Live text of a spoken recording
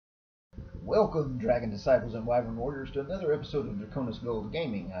Welcome, Dragon Disciples and Wyvern Warriors, to another episode of Draconis Gold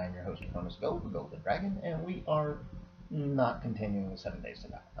Gaming. I am your host, Draconis Gold, the Golden Dragon, and we are not continuing the 7 days to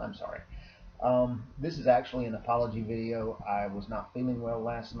die. I'm sorry. This is actually an apology video. I was not feeling well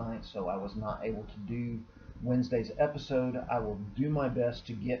last night, so I was not able to do Wednesday's episode. I will do my best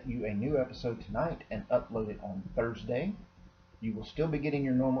to get you a new episode tonight and upload it on Thursday. You will still be getting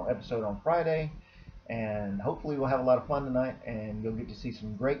your normal episode on Friday. And hopefully we'll have a lot of fun tonight, and you'll get to see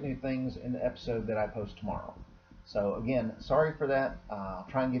some great new things in the episode that I post tomorrow. So again, sorry for that. I'll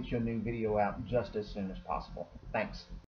try and get you a new video out just as soon as possible. Thanks.